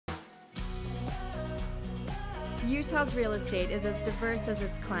Utah's real estate is as diverse as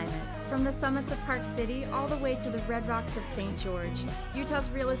its climates, from the summits of Park City all the way to the red rocks of St. George. Utah's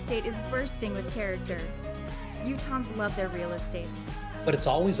real estate is bursting with character. Utahns love their real estate. But it's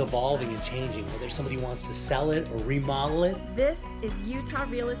always evolving and changing, whether somebody wants to sell it or remodel it. This is Utah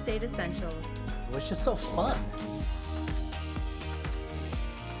Real Estate Essentials. It's just so fun.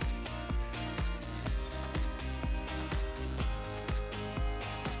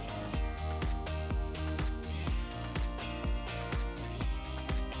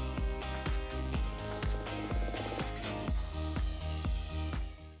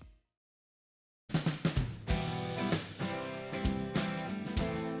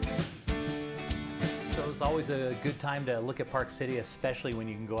 It's always a good time to look at Park City, especially when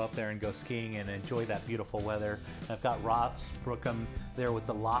you can go up there and go skiing and enjoy that beautiful weather. And I've got Ross Brookham there with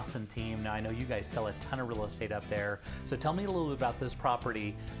the Lawson team. Now I know you guys sell a ton of real estate up there, so tell me a little bit about this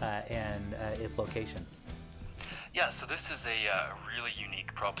property and its location. Yeah, so this is a really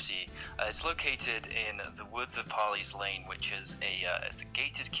unique property. It's located in the woods of Parley's Lane, which is it's a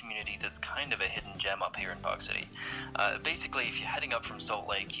gated community that's kind of a hidden gem up here in Park City. Basically, if you're heading up from Salt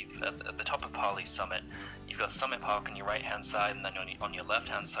Lake, at the top of Parley's Summit, you've got Summit Park on your right-hand side, and then on your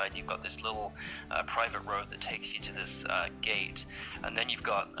left-hand side, you've got this little private road that takes you to this gate. And then you've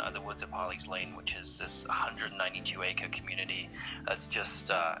got the woods of Parley's Lane, which is this 192-acre community. It's just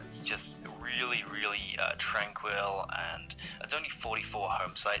really, really tranquil. And it's only 44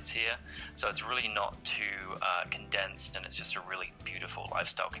 home sites here, so it's really not too condensed, and it's just a really beautiful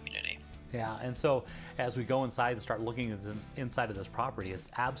lifestyle community. Yeah, and so as we go inside and start looking at the inside of this property, it's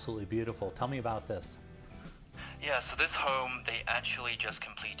absolutely beautiful. Tell me about this. Yeah, so this home, they actually just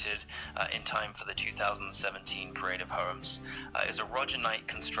completed in time for the 2017 Parade of Homes. It's a Roger Knight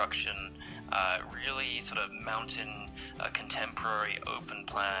construction, really sort of mountain, contemporary, open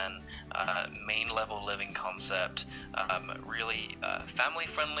plan, main level living concept, really family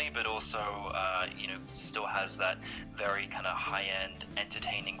friendly, but also, still has that very kind of high-end,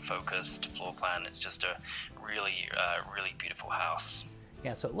 entertaining focused floor plan. It's just a really, really beautiful house.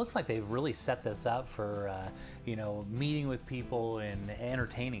 Yeah, so it looks like they've really set this up for, meeting with people and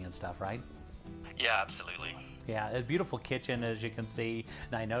entertaining and stuff, right? Yeah, absolutely. Yeah, a beautiful kitchen, as you can see.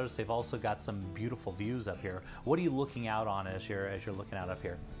 And I noticed they've also got some beautiful views up here. What are you looking out on as you're looking out up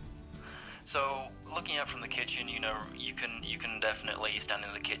here? So looking out from the kitchen, you can definitely stand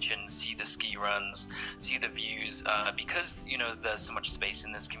in the kitchen, see the ski runs, see the views. Because there's so much space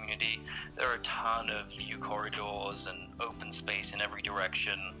in this community, there are a ton of view corridors and open space in every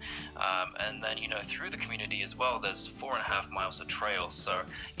direction. And then through the community as well, there's 4.5 miles of trails. So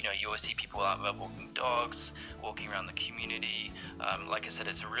you always see people out there walking dogs, walking around the community. Like I said,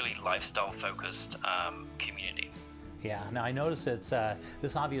 it's a really lifestyle-focused community. Yeah, now I notice it's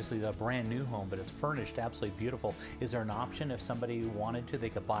this obviously is a brand new home, but it's furnished absolutely beautiful. Is there an option if somebody wanted to, they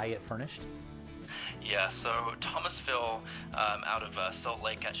could buy it furnished? Yeah, so Thomasville out of Salt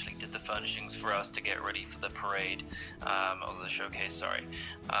Lake actually did the furnishings for us to get ready for the parade, or the showcase, sorry.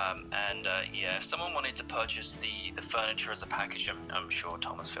 Yeah, if someone wanted to purchase the furniture as a package, I'm sure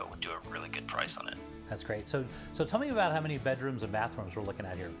Thomasville would do a really good price on it. That's great. So tell me about how many bedrooms and bathrooms we're looking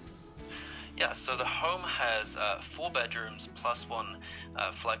at here. Yeah, so the home has 4 bedrooms plus 1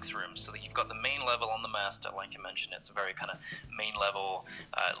 flex room. So that you've got the main level on the master, like you mentioned. It's a very kind of main level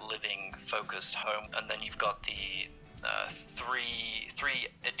living focused home, and then you've got the three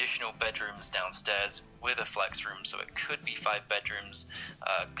additional bedrooms downstairs with a flex room. So it could be 5 bedrooms,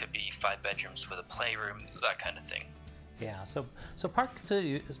 could be 5 bedrooms with a playroom, that kind of thing. Yeah, so Park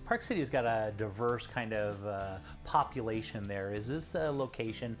City has got a diverse kind of population there. Is this a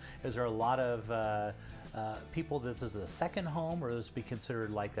location? Is there a lot of people that this is a second home, or does this be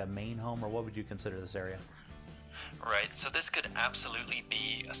considered like a main home, or what would you consider this area? Right, so this could absolutely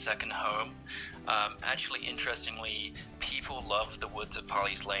be a second home. Actually, interestingly, people love the woods of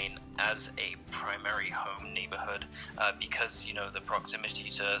Parley's Lane as a primary home neighborhood because, the proximity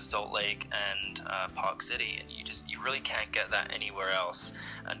to Salt Lake and Park City, and you really can't get that anywhere else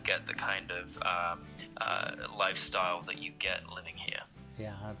and get the kind of lifestyle that you get living here.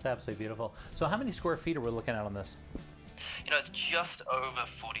 Yeah, it's absolutely beautiful. So how many square feet are we looking at on this? It's just over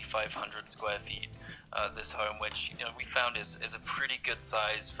 4,500 square feet, this home, which, we found is a pretty good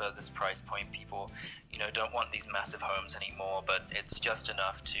size for this price point. People, don't want these massive homes anymore, but it's just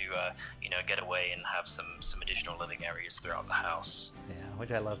enough to, get away and have some additional living areas throughout the house. Yeah,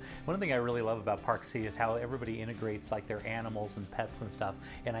 which I love. One thing I really love about Park City is how everybody integrates like their animals and pets and stuff.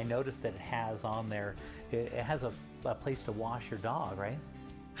 And I noticed that it has on there, it has a place to wash your dog, right?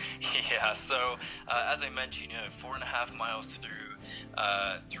 Yeah, so as I mentioned, 4.5 miles through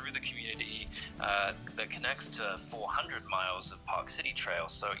the community that connects to 400 miles of Park City Trail.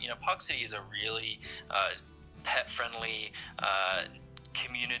 So Park City is a really pet-friendly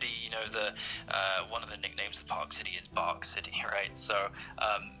community. The one of the nicknames of Park City is Bark City, right? So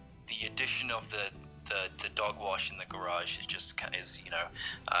the addition of the dog wash in the garage is kind of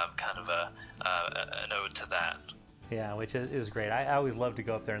an ode to that. Yeah, which is great. I always love to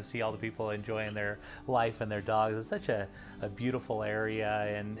go up there and see all the people enjoying their life and their dogs. It's such a beautiful area,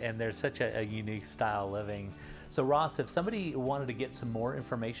 and there's such a unique style of living. So Ross, if somebody wanted to get some more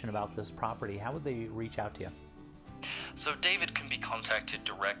information about this property, how would they reach out to you? So David can be contacted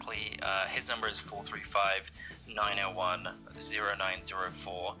directly. His number is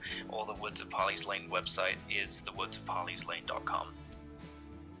 435-901-0904, or the Woods of Parley's Lane website is thewoodsofparleyslane.com.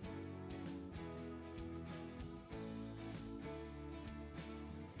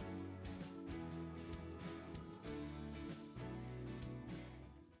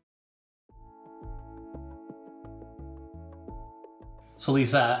 So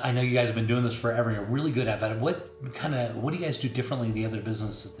Lisa, I know you guys have been doing this forever and you're really good at it. What do you guys do differently than the other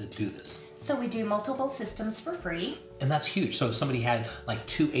businesses that do this? So we do multiple systems for free. And that's huge. So if somebody had like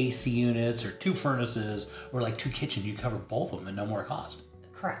 2 AC units or 2 furnaces or like 2 kitchens, you cover both of them at no more cost.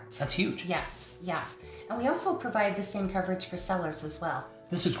 Correct. That's huge. Yes. And we also provide the same coverage for sellers as well.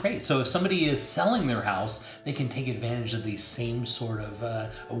 This is great. So if somebody is selling their house, they can take advantage of these same sort of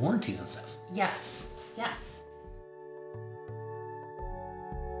warranties and stuff. Yes.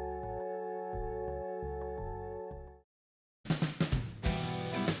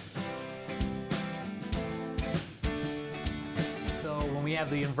 We have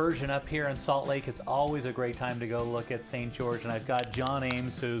the inversion up here in Salt Lake. It's always a great time to go look at St. George, and I've got John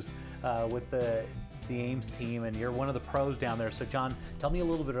Ames, who's with the Ames team, and you're one of the pros down there. So John, tell me a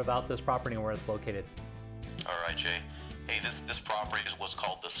little bit about this property and where it's located. All right, Jay. Hey, this property is what's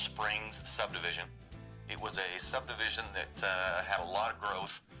called the Springs subdivision. It was a subdivision that had a lot of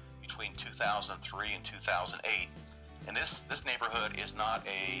growth between 2003 and 2008. And this neighborhood is not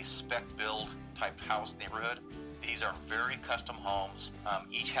a spec build type house neighborhood. These are very custom homes.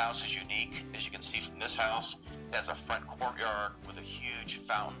 Each house is unique. As you can see from this house, it has a front courtyard with a huge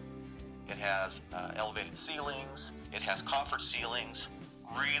fountain. It has elevated ceilings. It has coffered ceilings.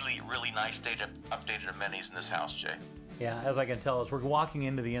 Really nice updated amenities in this house, Jay. Yeah, as I can tell, as we're walking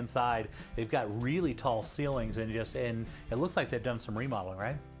into the inside, they've got really tall ceilings and it looks like they've done some remodeling,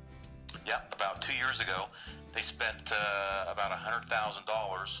 right? Yeah, about 2 years ago, they spent about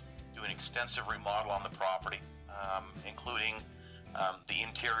 $100,000 doing extensive remodel on the property. Including the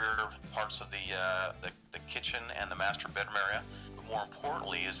interior parts of the kitchen and the master bedroom area. But more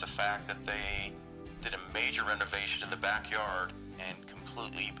importantly is the fact that they did a major renovation in the backyard and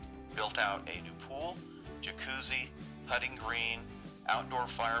completely built out a new pool, jacuzzi, putting green, outdoor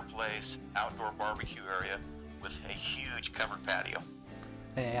fireplace, outdoor barbecue area with a huge covered patio.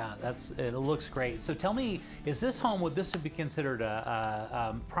 Yeah, it looks great. So tell me, would this be considered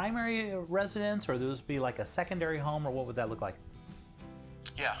a primary residence, or would this be like a secondary home, or what would that look like?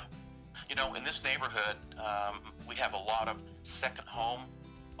 Yeah, in this neighborhood, we have a lot of second home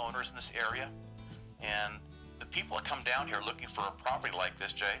owners in this area, and the people that come down here looking for a property like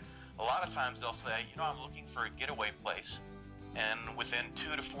this, Jay, a lot of times they'll say, I'm looking for a getaway place, and within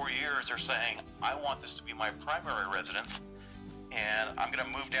 2 to 4 years, they're saying, I want this to be my primary residence. And I'm going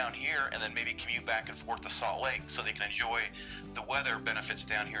to move down here and then maybe commute back and forth to Salt Lake so they can enjoy the weather benefits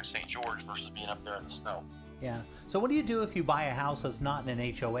down here in St. George versus being up there in the snow. Yeah. So what do you do if you buy a house that's not in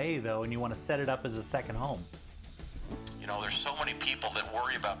an HOA, though, and you want to set it up as a second home? There's so many people that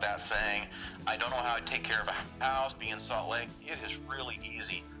worry about that, saying, I don't know how to take care of a house being in Salt Lake. It is really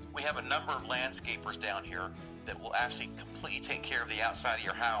easy. We have a number of landscapers down here that will actually completely take care of the outside of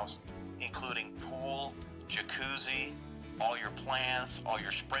your house, including pool, jacuzzi, all your plants, all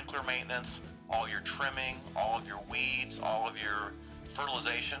your sprinkler maintenance, all your trimming, all of your weeds, all of your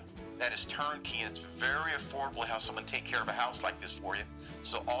fertilization. That is turnkey, and it's very affordable to have someone take care of a house like this for you.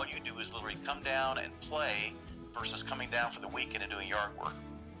 So all you do is literally come down and play versus coming down for the weekend and doing yard work.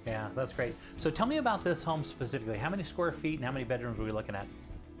 Yeah, that's great. So tell me about this home specifically. How many square feet and how many bedrooms are we looking at?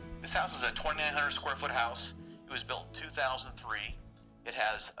 This house is a 2,900 square foot house. It was built in 2003. It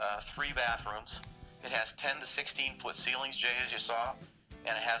has 3 bathrooms. It has 10 to 16 foot ceilings, Jay, as you saw,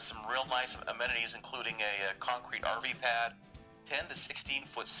 and it has some real nice amenities, including a concrete RV pad, 10 to 16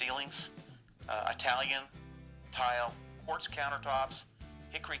 foot ceilings, Italian tile, quartz countertops,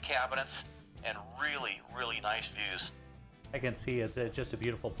 hickory cabinets, and really nice views. I can see it's just a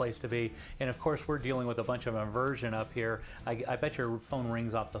beautiful place to be. And of course, we're dealing with a bunch of inversion up here. I bet your phone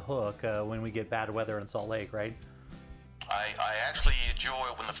rings off the hook when we get bad weather in Salt Lake, right? I actually enjoy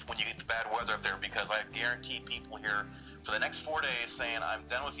when you get the bad weather up there, because I guarantee people here for the next 4 days saying, I'm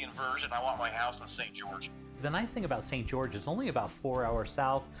done with the inversion, I want my house in St. George. The nice thing about St. George is only about 4 hours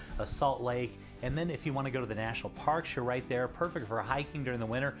south of Salt Lake. And then if you want to go to the national parks, you're right there, perfect for hiking during the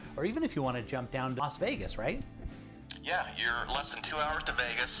winter, or even if you want to jump down to Las Vegas, right? Yeah, you're less than 2 hours to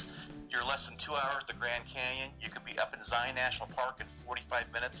Vegas. You're less than 2 hours to Grand Canyon. You can be up in Zion National Park in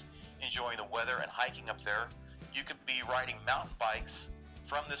 45 minutes, enjoying the weather and hiking up there. You could be riding mountain bikes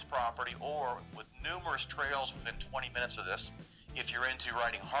from this property, or with numerous trails within 20 minutes of this. If you're into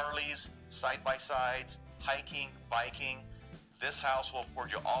riding Harleys, side-by-sides, hiking, biking, this house will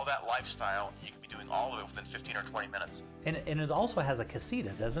afford you all that lifestyle. You can be doing all of it within 15 or 20 minutes. And it also has a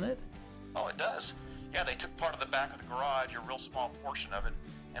casita, doesn't it? Oh, it does. Yeah, they took part of the back of the garage, a real small portion of it,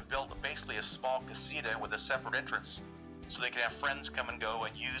 and built basically a small casita with a separate entrance, so they can have friends come and go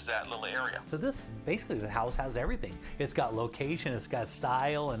and use that little area. So this, basically the house has everything. It's got location, it's got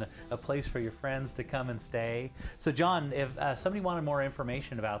style, and a place for your friends to come and stay. So John, if somebody wanted more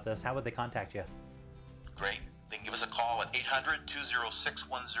information about this, how would they contact you? Great. They can give us a call at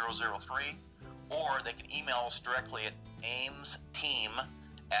 800-206-1003, or they can email us directly at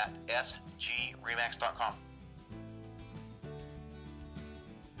aimsteam@sgremax.com.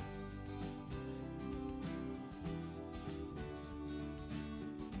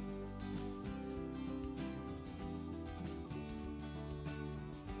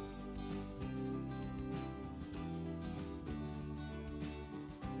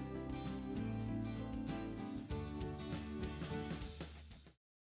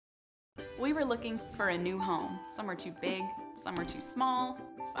 We were looking for a new home. Some were too big, some were too small,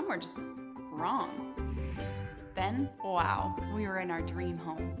 some were just wrong. Then, wow, we were in our dream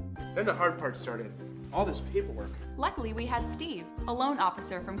home. Then the hard part started. All this paperwork. Luckily, we had Steve, a loan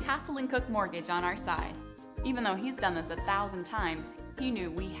officer from Castle & Cook Mortgage, on our side. Even though he's done this 1,000 times, he knew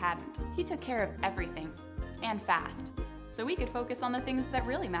we hadn't. He took care of everything, and fast, so we could focus on the things that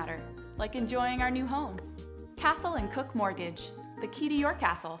really matter, like enjoying our new home. Castle & Cook Mortgage, the key to your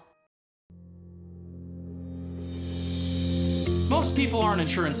castle. Most people aren't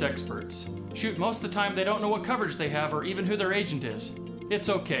insurance experts. Shoot, most of the time they don't know what coverage they have or even who their agent is. It's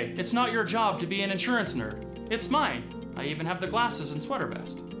okay. It's not your job to be an insurance nerd. It's mine. I even have the glasses and sweater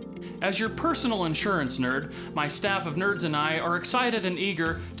vest. As your personal insurance nerd, my staff of nerds and I are excited and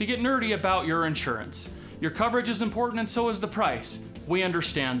eager to get nerdy about your insurance. Your coverage is important and so is the price. We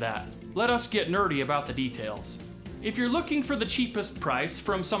understand that. Let us get nerdy about the details. If you're looking for the cheapest price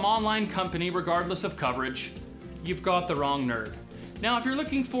from some online company regardless of coverage, you've got the wrong nerd. Now, if you're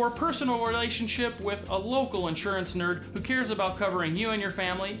looking for a personal relationship with a local insurance nerd who cares about covering you and your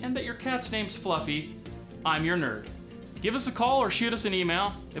family and that your cat's name's Fluffy, I'm your nerd. Give us a call or shoot us an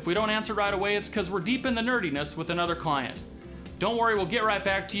email. If we don't answer right away, it's because we're deep in the nerdiness with another client. Don't worry, we'll get right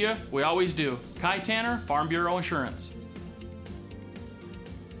back to you. We always do. Kai Tanner, Farm Bureau Insurance.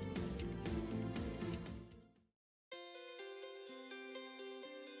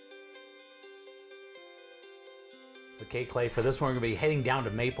 Okay, Clay, for this one we're going to be heading down to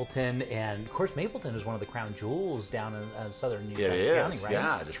Mapleton, and of course Mapleton is one of the crown jewels down in southern Utah County, right?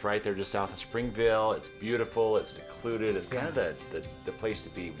 Yeah, just right there, just south of Springville. It's beautiful, it's secluded, it's kind of the place to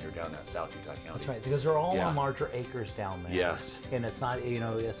be when you're down that South Utah County. That's right, because they're all on larger acres down there. Yes. And it's not, you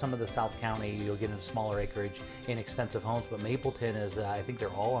know, some of the South County, you'll get into smaller acreage, inexpensive homes, but Mapleton is, I think they're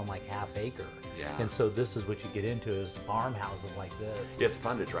all on like half acre. Yeah. And so this is what you get into is farmhouses like this. It's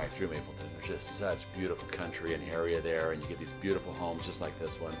fun to drive through Mapleton. There's just such beautiful country and area there, and you get these beautiful homes just like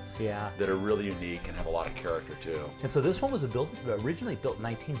this one. Yeah. That are really unique and have a lot of character too. And so this one was originally built in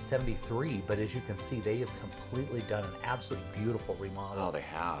 1973, but as you can see, they have completely done an absolutely beautiful remodel. Oh, they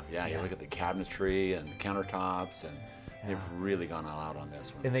have. Yeah, you look at the cabinetry and the countertops, and they've really gone all out on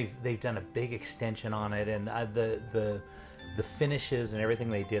this one. And they've done a big extension on it, and the finishes and everything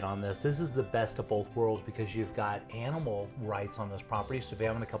they did on this is the best of both worlds, because you've got animal rights on this property. So if you're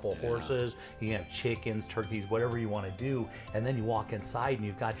having a couple of horses, you can have chickens, turkeys, whatever you want to do, and then you walk inside and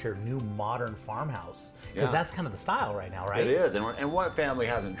you've got your new modern farmhouse, because that's kind of the style right now, right? It is, and what family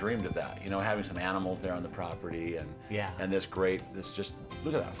hasn't dreamed of that? You know, having some animals there on the property, and just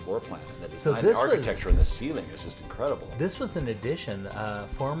look at that floor plan and the design, the architecture, and the ceiling is just incredible. This was an addition.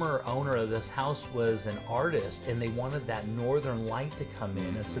 Former owner of this house was an artist, and they wanted that northern light to come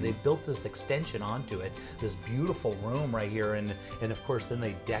in, and so they built this extension onto it, this beautiful room right here, and of course then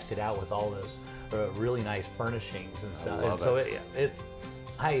they decked it out with all this really nice furnishings and stuff. I love it. it's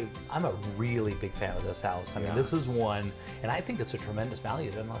I'm a really big fan of this house. I mean, this is one, and I think it's a tremendous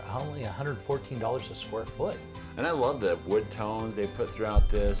value. They're only $114 a square foot. And I love the wood tones they put throughout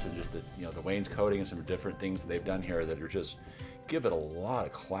this, and just the the wainscoting and some different things that they've done here that are just give it a lot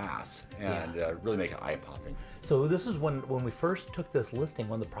of class and really make it eye-popping. So this is when we first took this listing,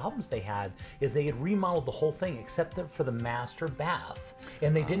 one of the problems they had is they had remodeled the whole thing except for the master bath.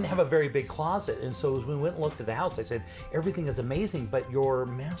 And they didn't have a very big closet. And so as we went and looked at the house, they said, everything is amazing, but your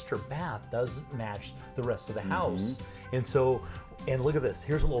master bath doesn't match the rest of the house. And so, and look at this.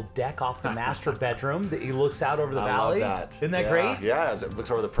 Here's a little deck off the master bedroom that he looks out over the valley. I love that. Isn't that great? Yeah, as it looks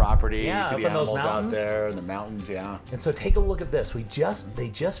over the property, yeah, you see the animals out there and the mountains, And so take a look at this. They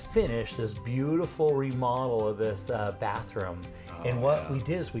just finished this beautiful remodel of this bathroom. And what we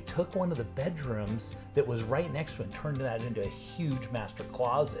did is we took one of the bedrooms that was right next to it and turned that into a huge master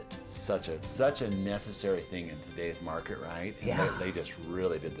closet. Such a necessary thing in today's market, right? And yeah. They just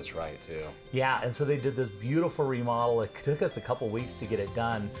really did this right too. Yeah, and so they did this beautiful remodel. It took us a couple weeks to get it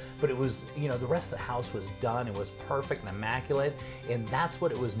done, but it was, the rest of the house was done. It was perfect and immaculate, and that's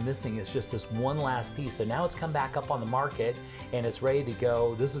what it was missing, is just this one last piece. So now it's come back up on the market and it's ready to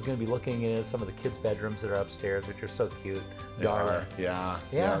go. This is going to be looking at some of the kids' bedrooms that are upstairs, which are so cute. Darling. Yeah,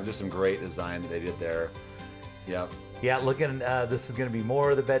 just some great design that they did there. Yep. Yeah, this is going to be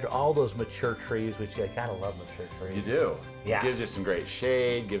more of the bedroom, all those mature trees, which I gotta love mature trees. You do. Yeah. It gives you some great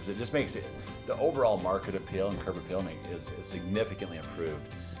shade, just makes it, the overall market appeal and curb appeal is significantly improved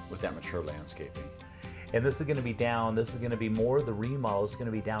with that mature landscaping. And this is going to be down, this is going to be more of the remodel. It's going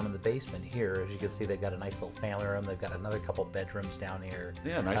to be down in the basement here. As you can see, they've got a nice little family room. They've got another couple bedrooms down here.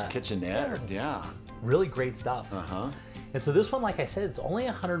 Yeah, nice kitchenette. Yeah. Really great stuff. And so this one, like I said, it's only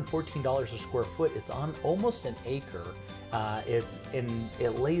 $114 a square foot. It's on almost an acre.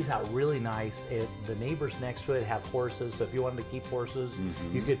 It lays out really nice. The neighbors next to it have horses, so if you wanted to keep horses,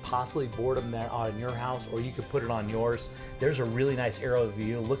 you could possibly board them there on your house, or you could put it on yours. There's a really nice aerial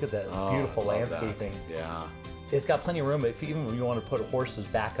view. Look at that beautiful landscaping. That. Yeah. It's got plenty of room. If you want to put horses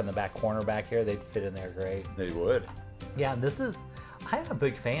back in the back corner back here, they'd fit in there great. They would. Yeah, and I'm a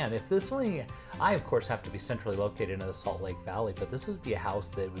big fan. If this one, I of course have to be centrally located in the Salt Lake Valley, but this would be a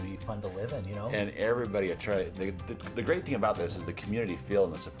house that would be fun to live in, And everybody, the great thing about this is the community feel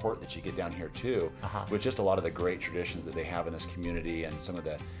and the support that you get down here too, with just a lot of the great traditions that they have in this community and some of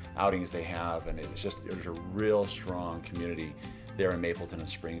the outings they have, and there's a real strong community there in Mapleton and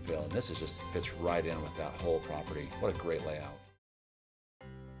Springfield, and this just fits right in with that whole property. What a great layout.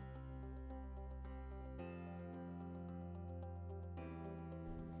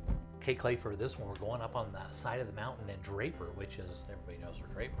 Okay, Clay, for this one, we're going up on the side of the mountain in Draper, which is, everybody knows where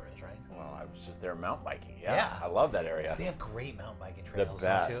Draper is, right? Well, I was just there mountain biking. Yeah, I love that area. They have great mountain biking trails. The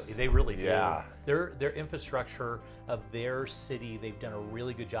best. They really do. Yeah. Their infrastructure of their city, they've done a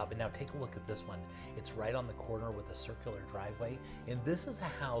really good job. And now take a look at this one. It's right on the corner with a circular driveway. And this is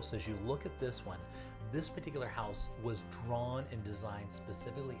a house, as you look at this one, this particular house was drawn and designed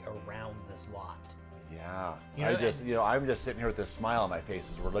specifically around this lot. Yeah, I'm just sitting here with this smile on my face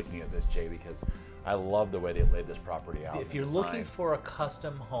as we're looking at this, Jay, because I love the way they laid this property out. If you're looking for a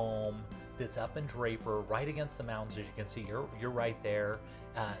custom home that's up in Draper, right against the mountains, as you can see, you're right there.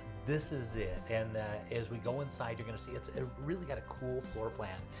 This is it. And as we go inside, you're going to see it really got a cool floor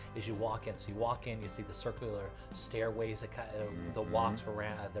plan as you walk in. So you walk in, you see the circular stairways that walks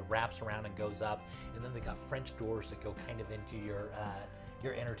around, that wraps around and goes up, and then they got French doors that go kind of into your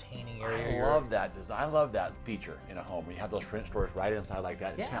entertaining area. I love that design. I love that feature in a home. When you have those French doors right inside like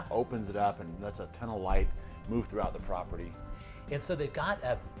that, it kind of opens it up and lets a ton of light move throughout the property. And so they've got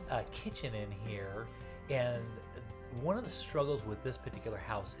a kitchen in here, and one of the struggles with this particular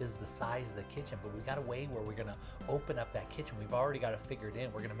house is the size of the kitchen, but we've got a way where we're going to open up that kitchen. We've already got it figured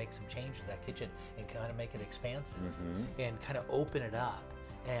in. We're going to make some changes to that kitchen and kind of make it expansive and kind of open it up.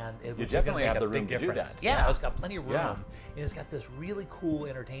 And you definitely have the room to do that. Yeah, it's got plenty of room, and it's got this really cool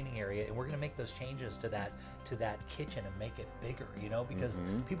entertaining area. And we're going to make those changes to that kitchen and make it bigger, because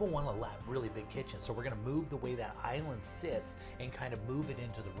people want a really big kitchen. So we're going to move the way that island sits and kind of move it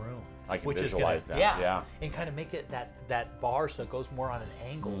into the room. I can visualize that. Yeah, and kind of make it that bar so it goes more on an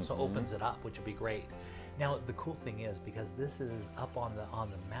angle, so it opens it up, which would be great. Now the cool thing is, because this is up on the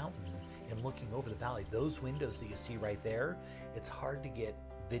mountain and looking over the valley, those windows that you see right there, it's hard to get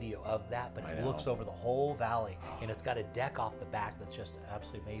video of that, but it looks over the whole valley, and it's got a deck off the back that's just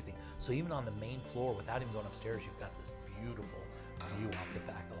absolutely amazing. So even on the main floor, without even going upstairs, you've got this beautiful view off the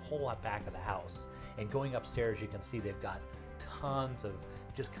back of the whole back of the house. And going upstairs, you can see they've got tons of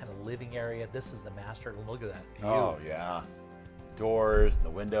just kind of living area. This is the master. Look at that view. Oh yeah, doors, the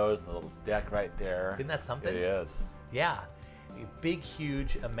windows, the little deck right there. Isn't that something? It is. Yeah. A big,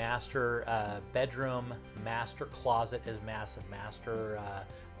 huge master bedroom, master closet is massive, master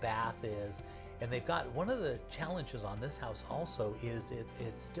bath is. And they've got, one of the challenges on this house also is it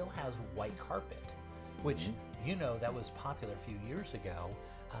still has white carpet, which you know that was popular a few years ago,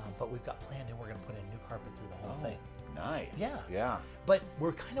 but we've got planned and we're going to put in new carpet through the whole thing. Nice. Yeah. Yeah. But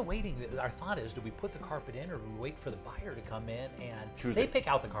we're kind of waiting. Our thought is, do we put the carpet in or do we wait for the buyer to come in and pick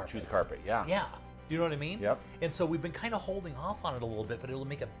out the carpet? Choose the carpet, yeah. Yeah. Do you know what I mean? Yep. And so we've been kind of holding off on it a little bit, but it'll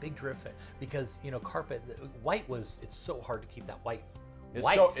make a big difference because, you know, carpet, white it's so hard to keep that white.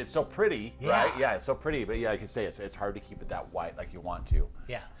 It's so pretty, right? Yeah, it's so pretty, but yeah, I can say it's hard to keep it that white like you want to.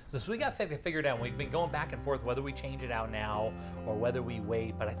 Yeah. So we got to figure it out. We've been going back and forth whether we change it out now or whether we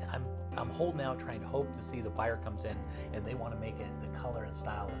wait. But I'm holding out, trying to hope to see the buyer comes in and they want to make it the color and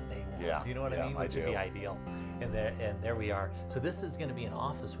style that they want. Yeah. Do you know what I mean? Which would be ideal. And there we are. So this is going to be an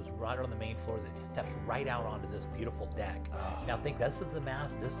office which is right on the main floor that steps right out onto this beautiful deck. Now think this is the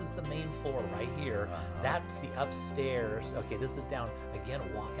main floor right here. That's the upstairs. Okay, this is down again a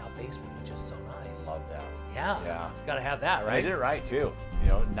walkout basement, which is so nice. Love that. Yeah. Got to have that, right? They did it right too. You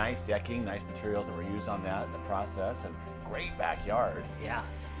know, nice decking, nice materials that were used on that in the process, and great backyard. Yeah.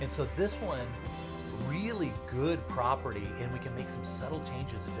 And so this one, really good property, and we can make some subtle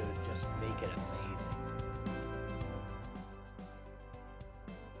changes to just make it amazing.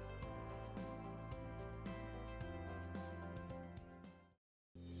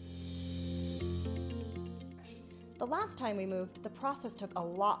 The last time we moved, the process took a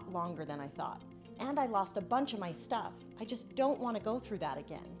lot longer than I thought, and I lost a bunch of my stuff. I just don't want to go through that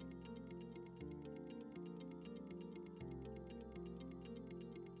again.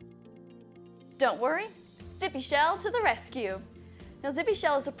 Don't worry, Zippy Shell to the rescue. Now Zippy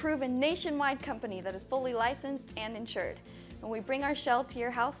Shell is a proven nationwide company that is fully licensed and insured. And we bring our shell to your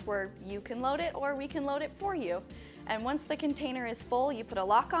house where you can load it or we can load it for you. And once the container is full, you put a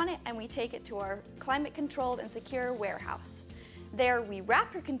lock on it and we take it to our climate-controlled and secure warehouse. There, we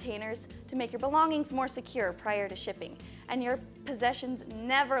wrap your containers to make your belongings more secure prior to shipping. And your possessions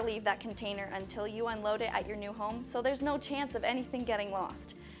never leave that container until you unload it at your new home, so there's no chance of anything getting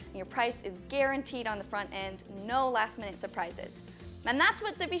lost. And your price is guaranteed on the front end, no last-minute surprises. And that's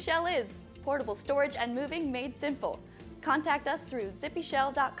what Zippy Shell is, portable storage and moving made simple. Contact us through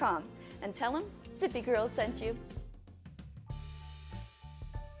zippyshell.com and tell them Zippy Girl sent you.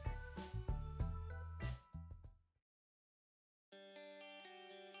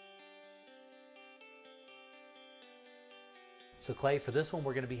 So Clay, for this one,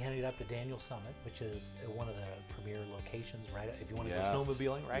 we're going to be heading up to Daniel Summit, which is one of the premier locations, right? If you want to go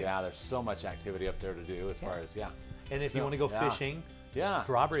snowmobiling, right? Yeah, there's so much activity up there to do as far as, And if you want to go fishing,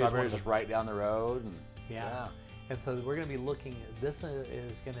 Strawberry is just right down the road. And, And so we're going to be looking, this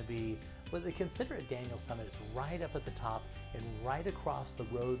is going to be, well, they consider it Daniel Summit. It's right up at the top and right across the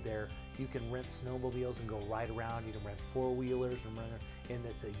road there. You can rent snowmobiles and go right around. You can rent four-wheelers and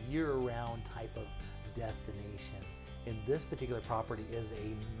it's a year-round type of destination. And this particular property is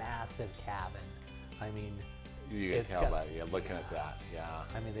a massive cabin. I mean, you can tell that. Yeah, looking at that. Yeah.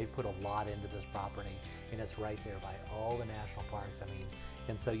 I mean, they put a lot into this property, and it's right there by all the national parks. I mean,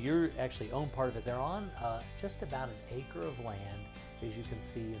 and so you're actually own part of it. They're on just about an acre of land, as you can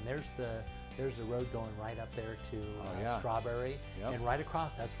see, and there's the road going right up there to Strawberry, and right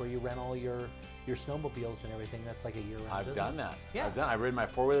across that's where you rent all your snowmobiles and everything. That's like a year-round business. I've done that. Yeah. I've ridden my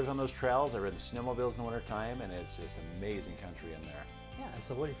four-wheelers on those trails. I've ridden snowmobiles in the wintertime, and it's just amazing country in there. Yeah, and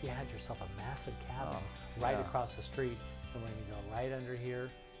so what if you had yourself a massive cabin right across the street, and we're going to go right under here.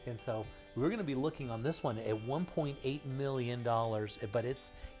 And so we're going to be looking on this one at $1.8 million, but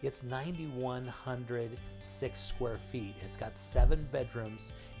it's 9,106 square feet. It's got 7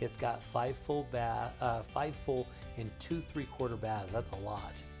 bedrooms. It's got 5 full and 2 3/4 baths. That's a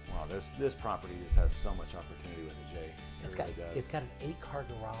lot. Wow, this property just has so much opportunity with it, Jay. It's got an 8-car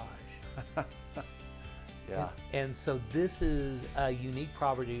garage. Yeah. And so this is a unique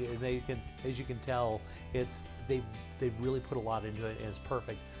property, and they can, as you can tell, they've really put a lot into it, and it's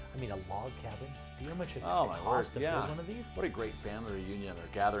perfect. I mean, a log cabin. Do you know how much it costs to build one of these? What a great family reunion or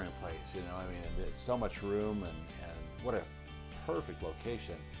gathering place, you know. I mean, there's so much room, and what a perfect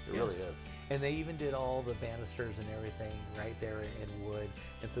location. It really is. And they even did all the banisters and everything right there in wood,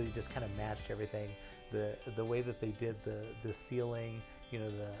 and so they just kind of matched everything. The way that they did the ceiling, you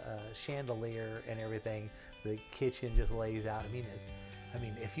know, the chandelier and everything. The kitchen just lays out. I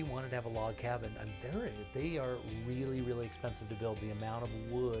mean, if you wanted to have a log cabin, they are really, really expensive to build. The amount of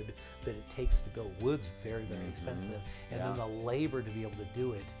wood that it takes to build, wood's very, very expensive. And then the labor to be able to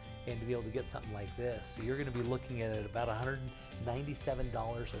do it and to be able to get something like this. So you're going to be looking at it about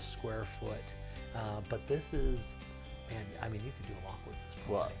 $197 a square foot. But this is, And I mean, you could do a lot with this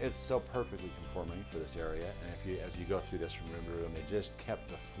property. Well, it's so perfectly conforming for this area, and as you go through this from room to room, they just kept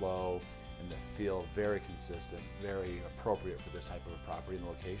the flow and the feel very consistent, very appropriate for this type of a property and the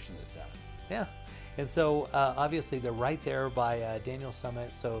location that's at. Yeah, and so obviously they're right there by Daniel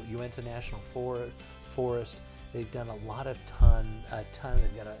Summit, so Uinta National Forest. They've done a lot of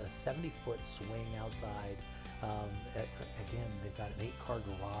they've got a 70-foot swing outside. Again, they've got an 8-car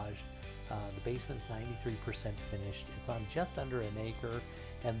garage. The basement's 93% finished. It's on just under an acre,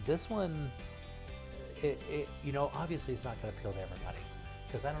 and this one, you know, obviously it's not going to appeal to everybody,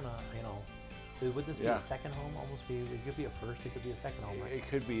 because I don't know, you know, would this be a second home? Almost be. It could be a first. It could be a second home. Right? It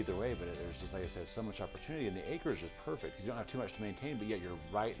could be either way, but there's just, like I said, so much opportunity, and the acre is just perfect because you don't have too much to maintain, but yet you're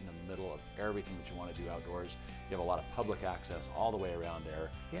right in the middle of everything that you want to do outdoors. You have a lot of public access all the way around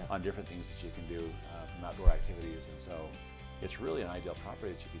there on different things that you can do from outdoor activities, and so it's really an ideal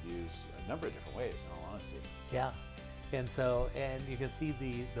property that you could use a number of different ways, in all honesty. Yeah, and so you can see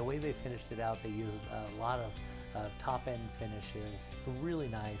the way they finished it out. They used a lot of top end finishes, really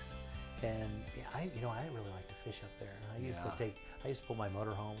nice. And I really like to fish up there. And I used to pull my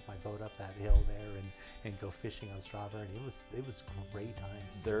motorhome with my boat up that hill there and go fishing on Strawberry. And it was great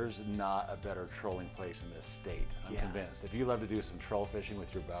times. There's not a better trolling place in this state. I'm convinced. If you love to do some troll fishing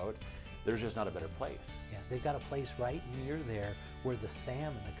with your boat, there's just not a better place. Yeah, they've got a place right near there where the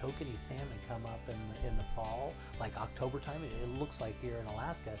salmon, the kokanee salmon, come up in the fall, like October time. It looks like here in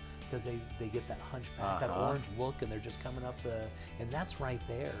Alaska because they get that hunchback, that orange look, and they're just coming up and that's right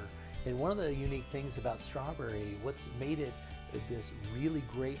there. And one of the unique things about Strawberry, what's made it this really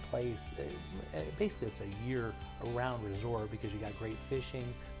great place, basically it's a year-round resort because you got great fishing,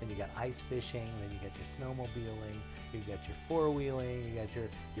 then you got ice fishing, then you got your snowmobiling, you got your four-wheeling, you got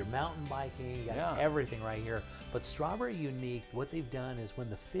your mountain biking, you got everything right here. But Strawberry unique, what they've done is when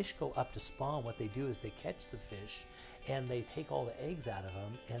the fish go up to spawn, what they do is they catch the fish and they take all the eggs out of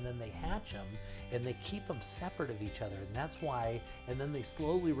them, and then they hatch them, and they keep them separate of each other, and that's why. And then they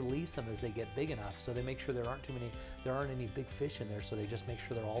slowly release them as they get big enough. So they make sure there aren't any big fish in there. So they just make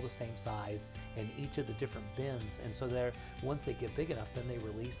sure they're all the same size in each of the different bins. And so once they get big enough, then they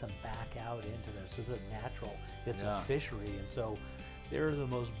release them back out into there. So they're natural. It's a fishery, and so they're the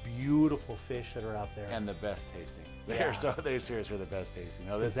most beautiful fish that are out there. And the best tasting. They're seriously the best tasting.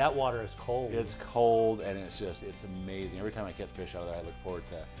 Because that water is cold. It's cold, and it's amazing. Every time I catch fish out of there, I look forward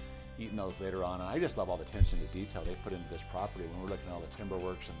to eating those later on. And I just love all the attention to detail they put into this property. When we're looking at all the timber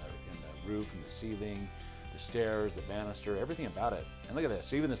works and the roof and the ceiling, the stairs, the banister, everything about it. And look at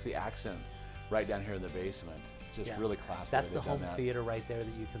this, even the accent right down here in the basement. Just really classy. That's the home theater right there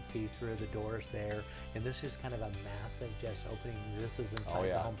that you can see through the doors there. And this is kind of a massive just opening. This is inside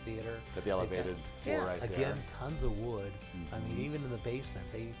the home theater. Got the elevated floor right there. Again, tons of wood. I mean, even in the basement,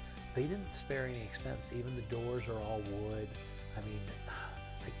 they didn't spare any expense. Even the doors are all wood. I mean,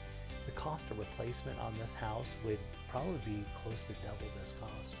 the cost of replacement on this house would probably be close to double this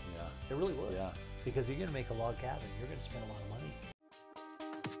cost. Yeah. It really would. Yeah. Because you're going to make a log cabin. You're going to spend a lot of money.